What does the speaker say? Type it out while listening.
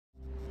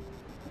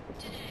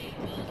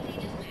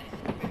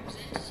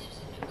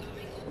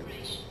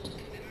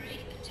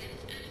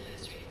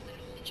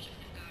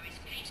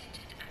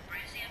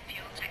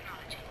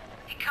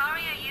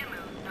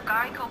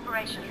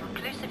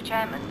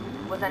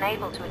was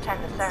unable to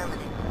attend the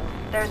ceremony.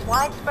 There is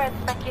widespread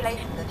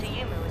speculation that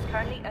Ayumu is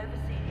currently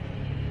overseeing.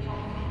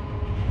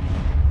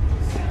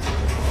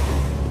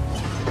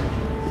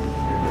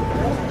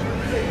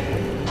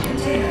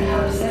 Container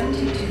code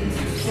 72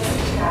 through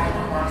 79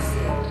 are now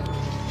sealed.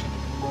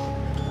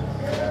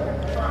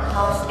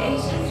 Halves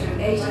 80 through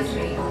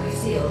 83 will be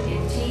sealed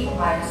in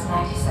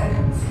T-90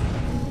 seconds.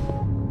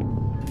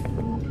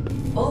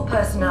 All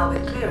personnel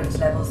with clearance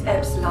levels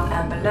Epsilon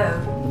and below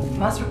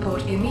must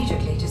report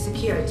immediately to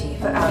security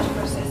for outer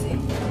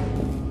processing.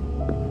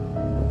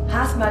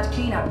 Hazmat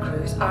cleanup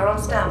crews are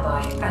on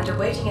standby and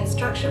awaiting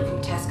instruction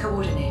from test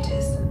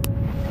coordinators.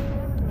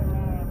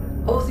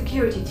 All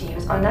security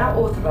teams are now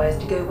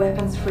authorized to go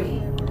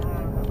weapons-free.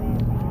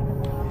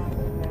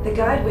 The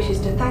Guide wishes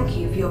to thank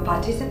you for your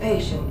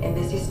participation in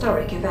this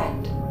historic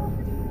event.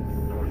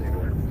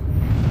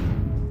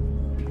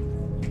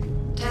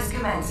 Test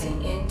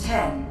commencing in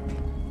 10,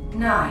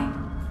 9,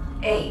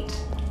 8,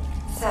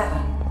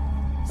 7,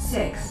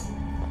 6,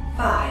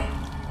 5,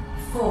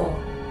 4,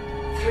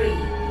 3,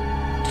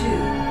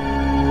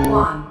 2,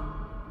 1.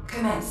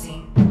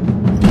 Commencing.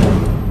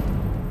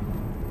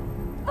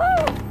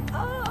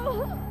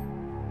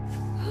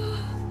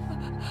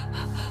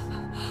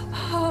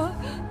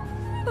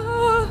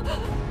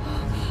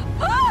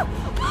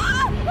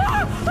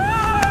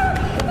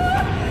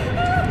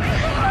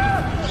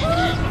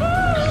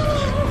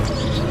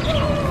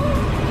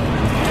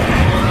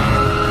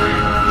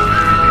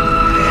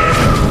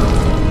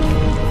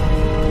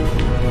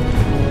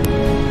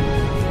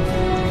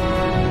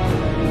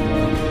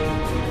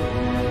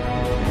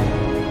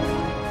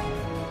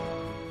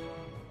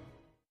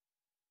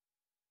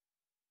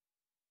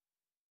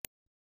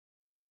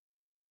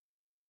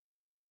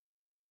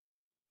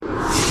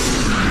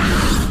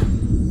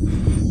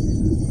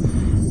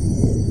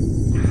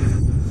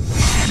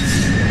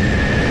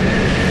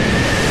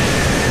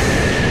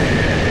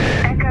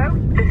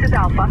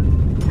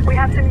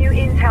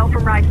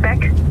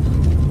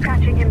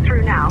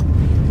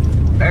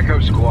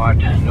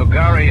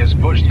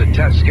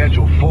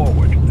 Schedule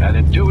forward, and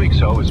in doing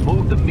so has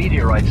moved the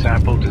meteorite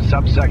sample to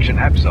subsection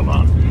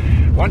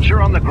Epsilon. Once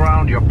you're on the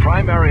ground, your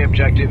primary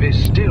objective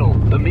is still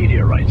the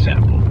meteorite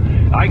sample.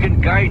 I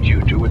can guide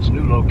you to its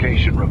new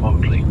location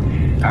remotely.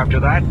 After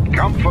that,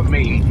 come for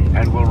me,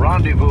 and we'll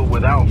rendezvous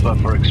with Alpha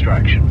for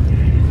extraction.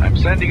 I'm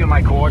sending you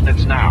my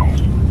coordinates now.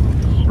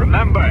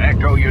 Remember,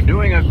 Echo, you're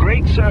doing a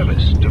great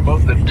service to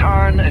both the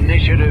Tarn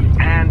Initiative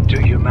and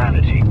to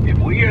humanity. If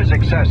we are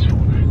successful,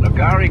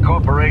 Nagari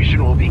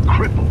Corporation will be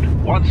crippled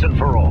once and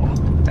for all,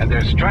 and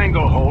their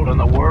stranglehold on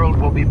the world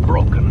will be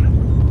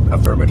broken.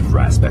 Affirmative,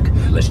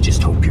 Razbek. Let's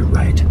just hope you're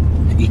right.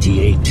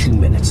 ETA 2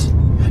 minutes.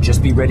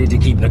 Just be ready to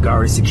keep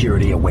Nagari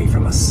security away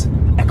from us.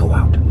 Echo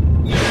out.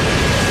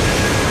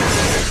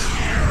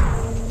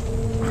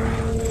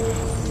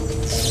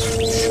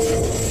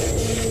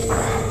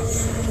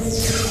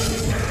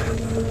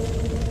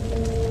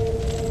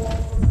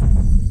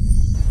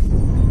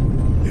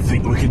 You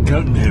think we can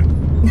count on him?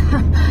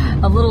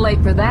 A little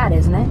late for that,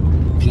 isn't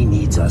it? He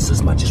needs us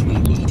as much as we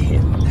need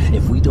him.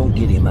 If we don't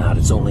get him out,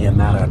 it's only a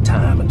matter of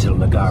time until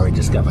Nagari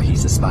discover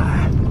he's a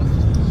spy.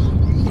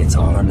 It's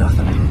all or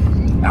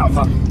nothing.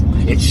 Alpha,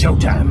 it's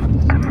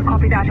showtime.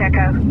 Copy that,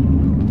 Echo.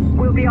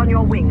 We'll be on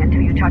your wing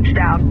until you touch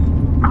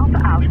down. Alpha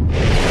out.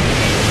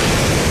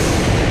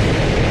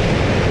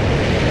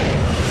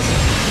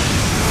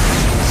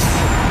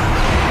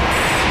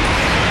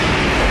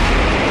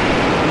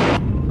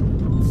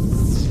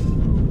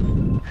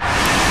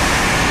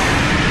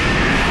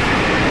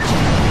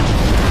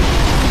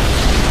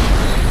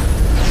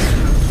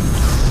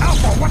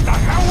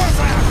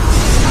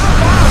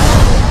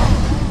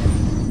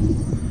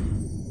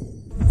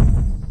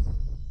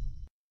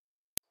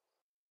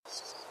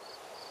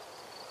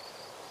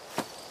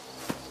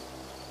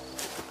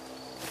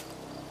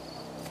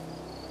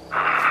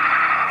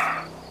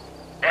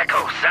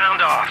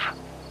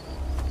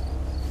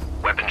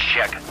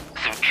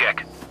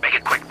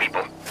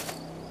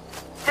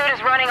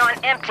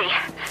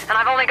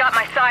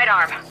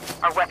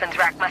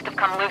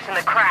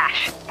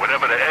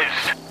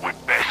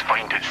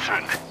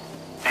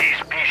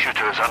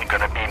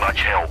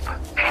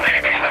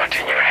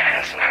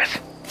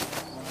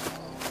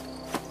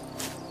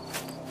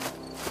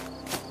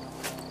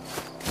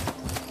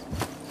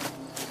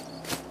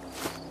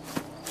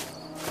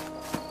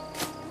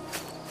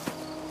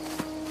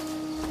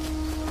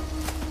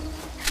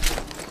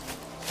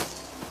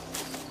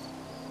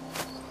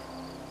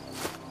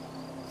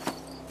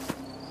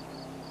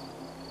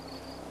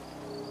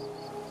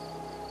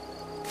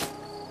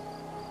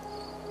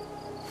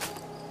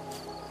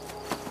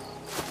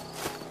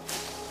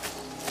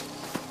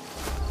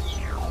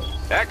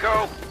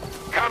 Echo!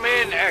 Come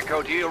in,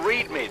 Echo. Do you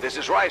read me? This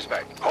is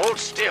Reisbeck. Hold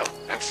still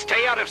and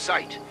stay out of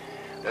sight.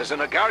 There's a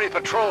Nagari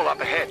patrol up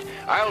ahead.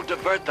 I'll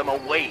divert them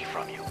away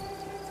from you.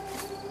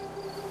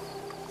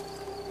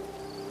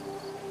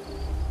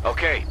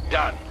 Okay,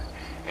 done.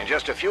 In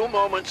just a few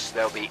moments,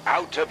 they'll be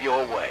out of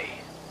your way.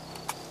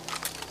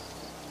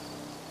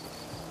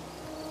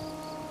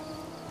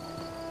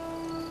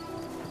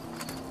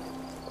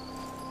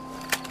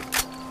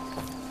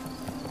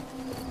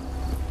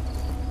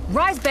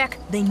 Risebeck,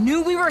 they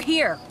knew we were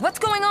here. What's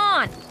going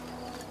on?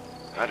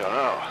 I don't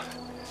know.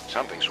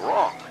 Something's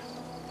wrong.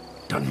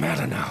 Doesn't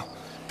matter now.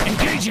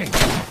 Engaging!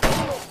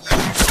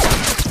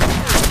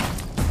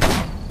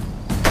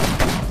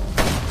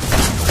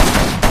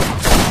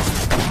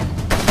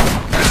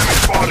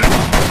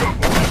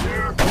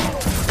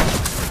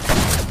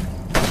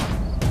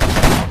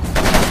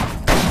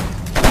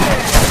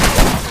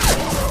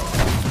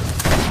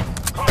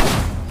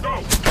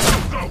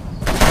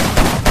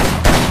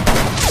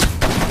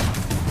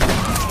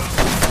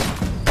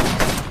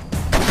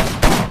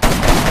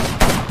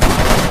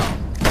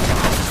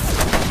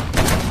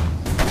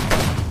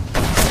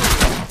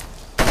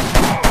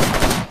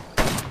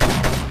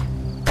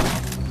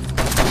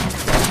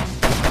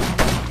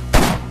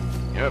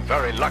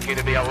 Very lucky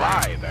to be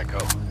alive, Echo.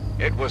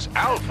 It was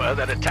Alpha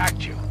that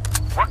attacked you.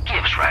 What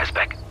gives,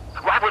 Risebeck?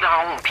 Why would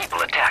our own people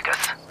attack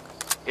us?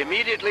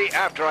 Immediately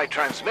after I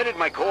transmitted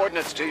my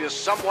coordinates to you,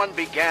 someone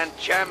began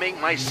jamming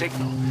my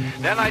signal.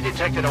 Then I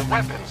detected a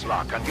weapons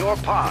lock on your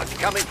pod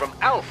coming from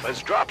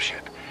Alpha's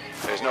dropship.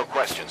 There's no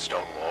question,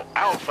 Stonewall.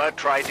 Alpha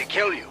tried to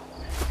kill you.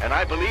 And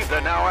I believe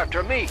they're now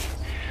after me.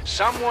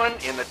 Someone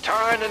in the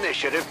Terran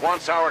Initiative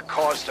wants our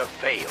cause to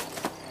fail.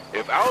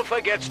 If Alpha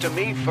gets to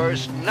me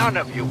first, none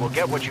of you will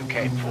get what you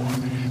came for.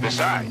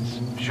 Besides,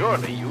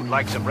 surely you'd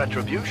like some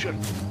retribution.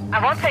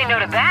 I won't say no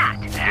to that.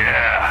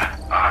 Yeah.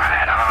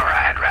 All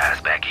right,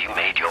 Risebeck, you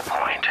made your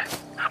point.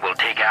 We'll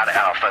take out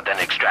Alpha, then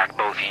extract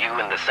both you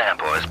and the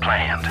sample as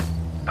planned.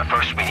 But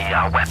first we need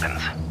our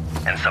weapons,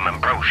 and some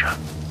ambrosia.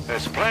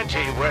 There's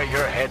plenty where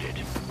you're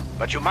headed.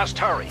 But you must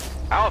hurry.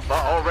 Alpha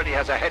already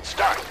has a head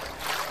start.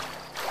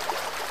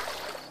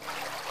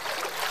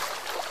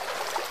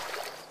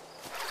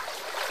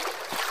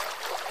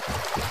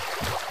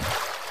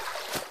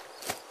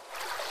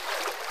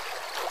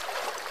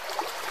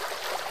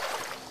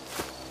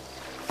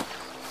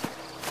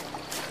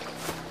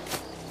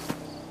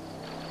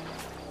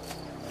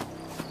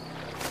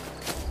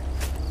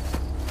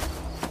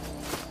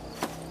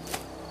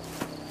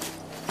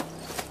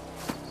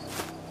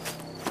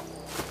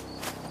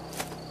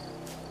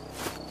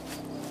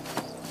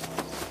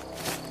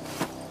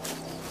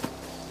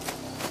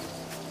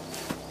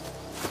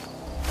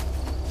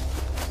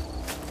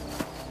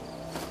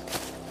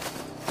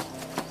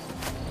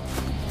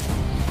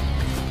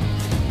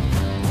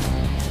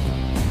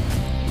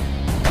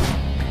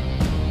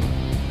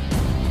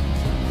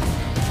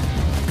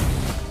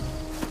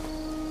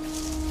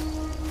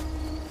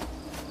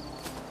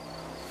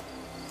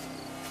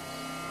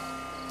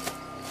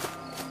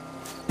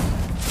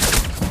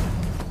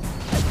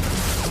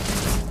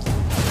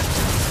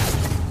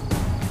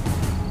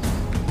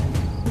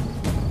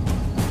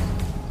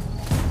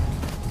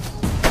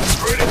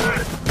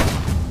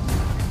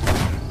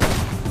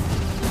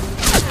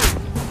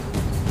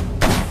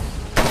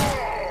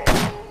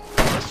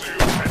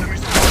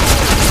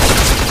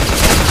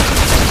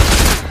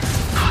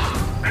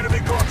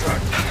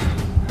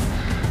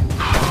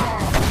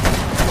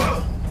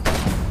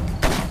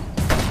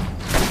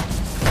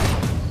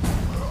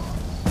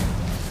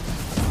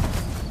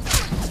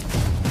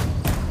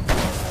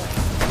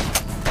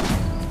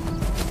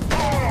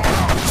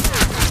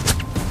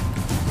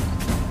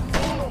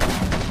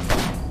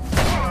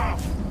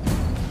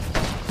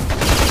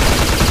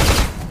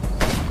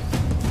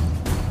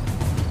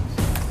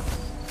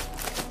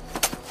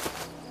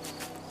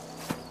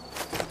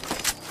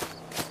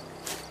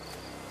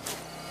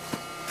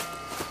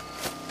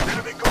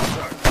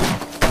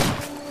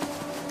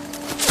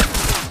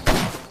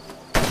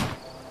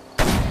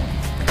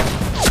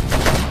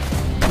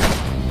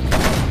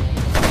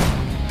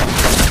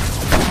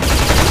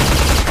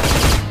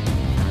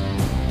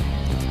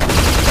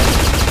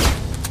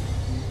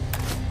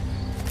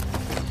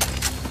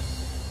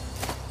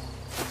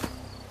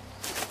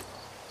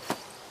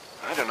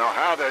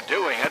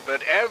 Doing it,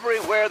 but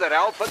everywhere that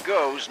Alpha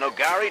goes,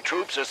 Nogari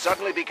troops are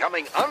suddenly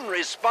becoming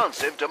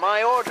unresponsive to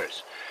my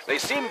orders. They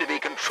seem to be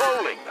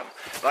controlling them,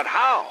 but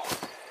how?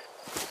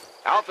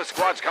 Alpha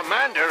Squad's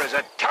commander is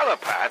a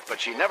telepath, but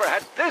she never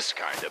had this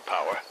kind of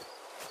power.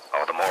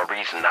 All the more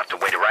reason not to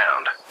wait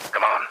around.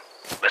 Come on,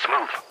 let's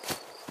move.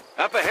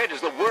 Up ahead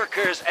is the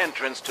workers'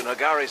 entrance to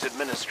Nogari's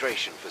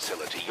administration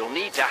facility. You'll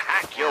need to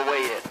hack your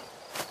way in.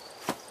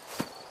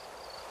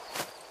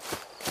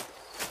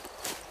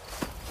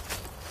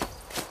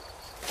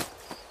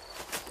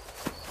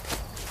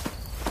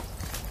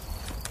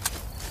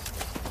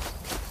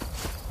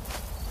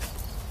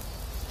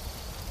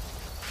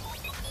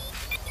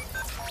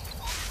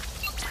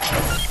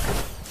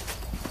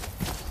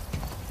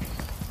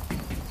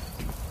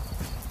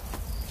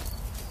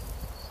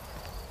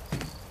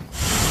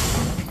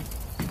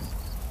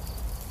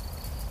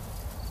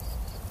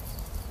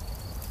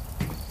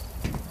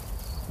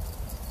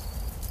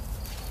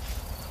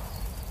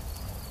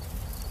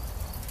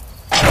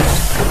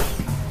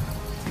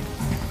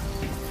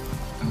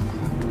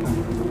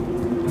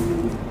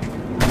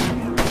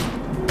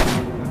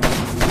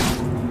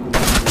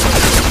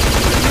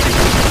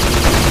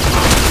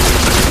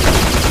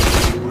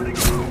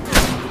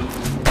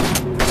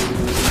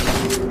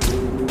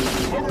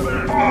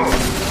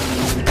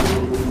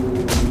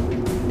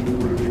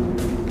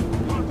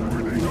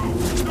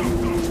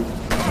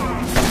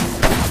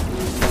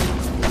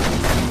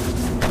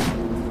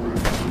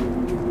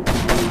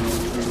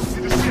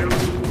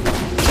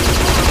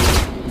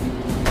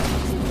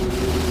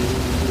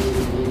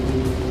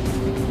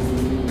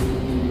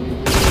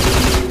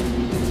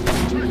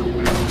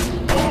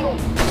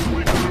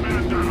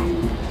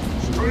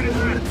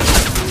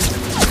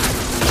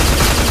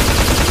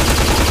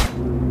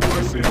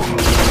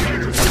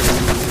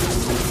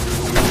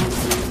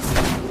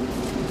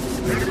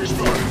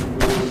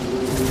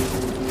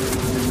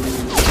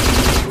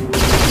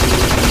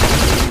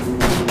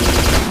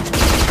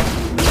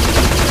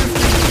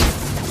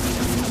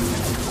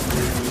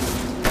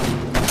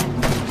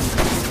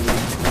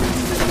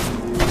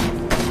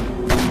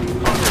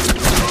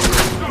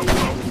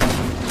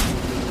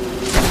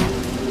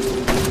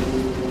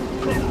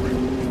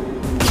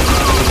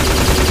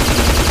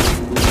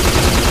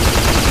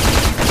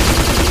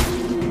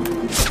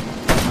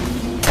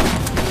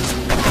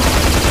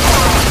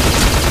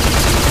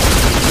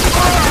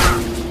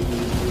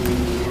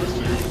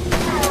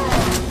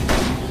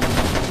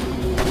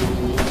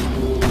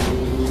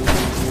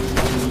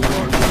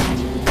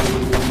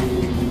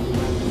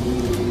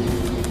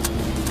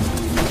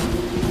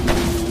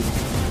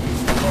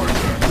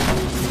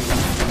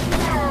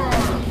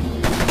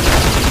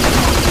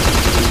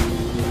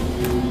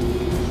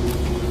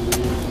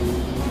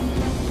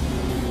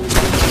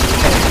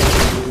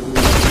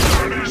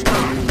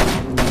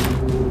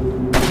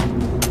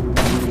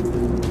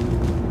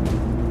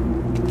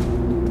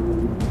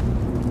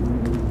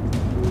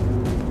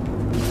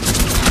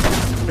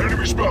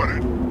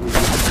 spotted!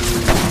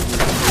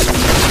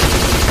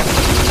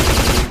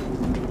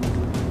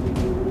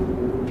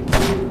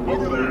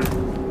 Over there!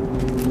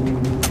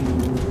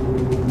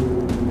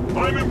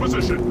 I'm in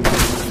position!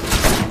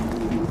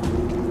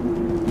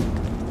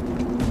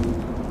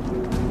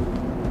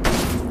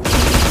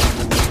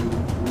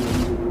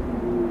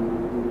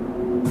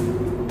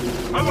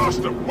 I lost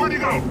him! Where'd he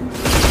go?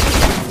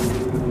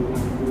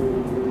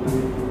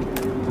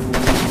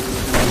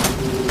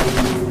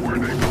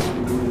 Where'd they go?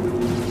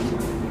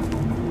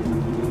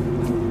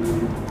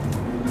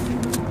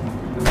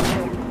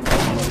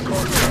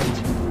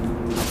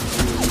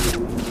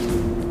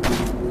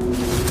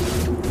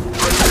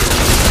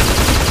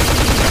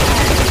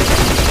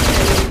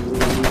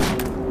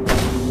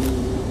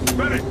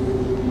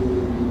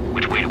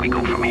 Which way do we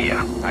go from here?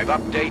 I've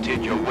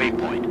updated your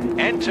waypoint.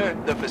 Enter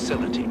the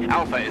facility.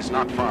 Alpha is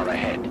not far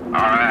ahead. All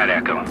right,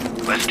 Echo.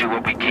 Let's do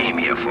what we came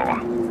here for.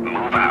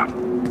 Move out.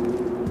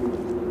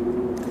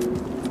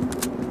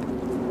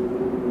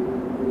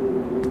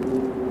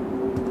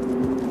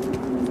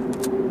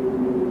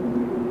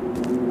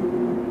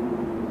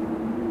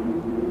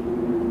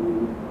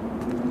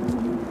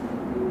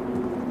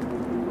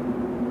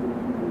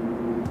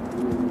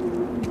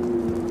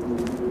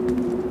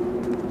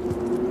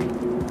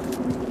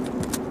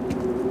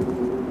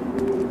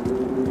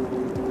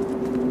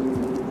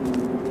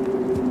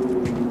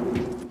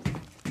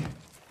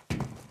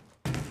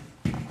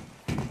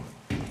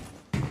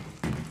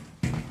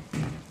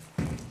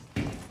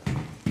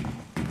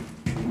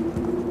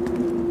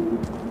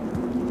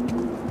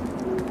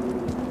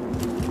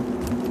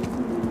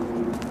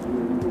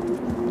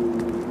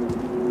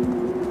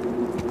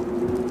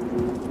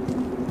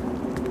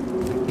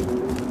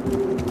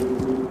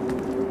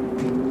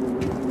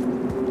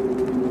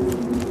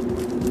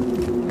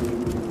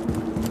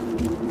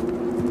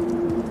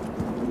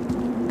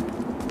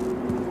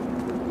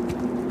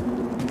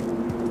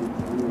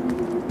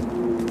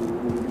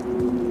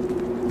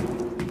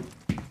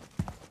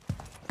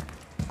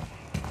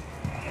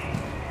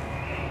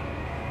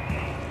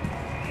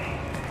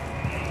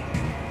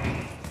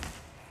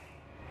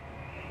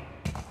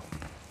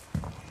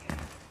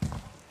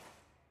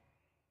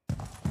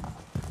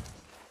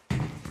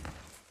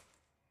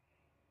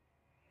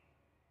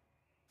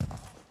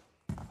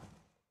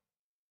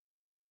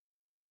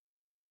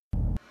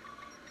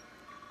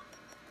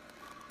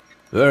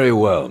 Very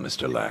well,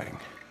 Mr. Lang.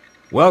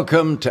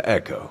 Welcome to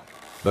Echo.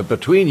 But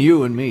between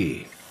you and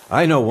me,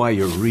 I know why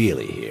you're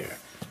really here.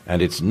 And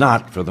it's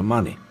not for the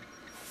money.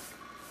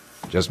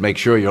 Just make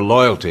sure your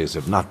loyalties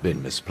have not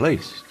been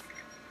misplaced.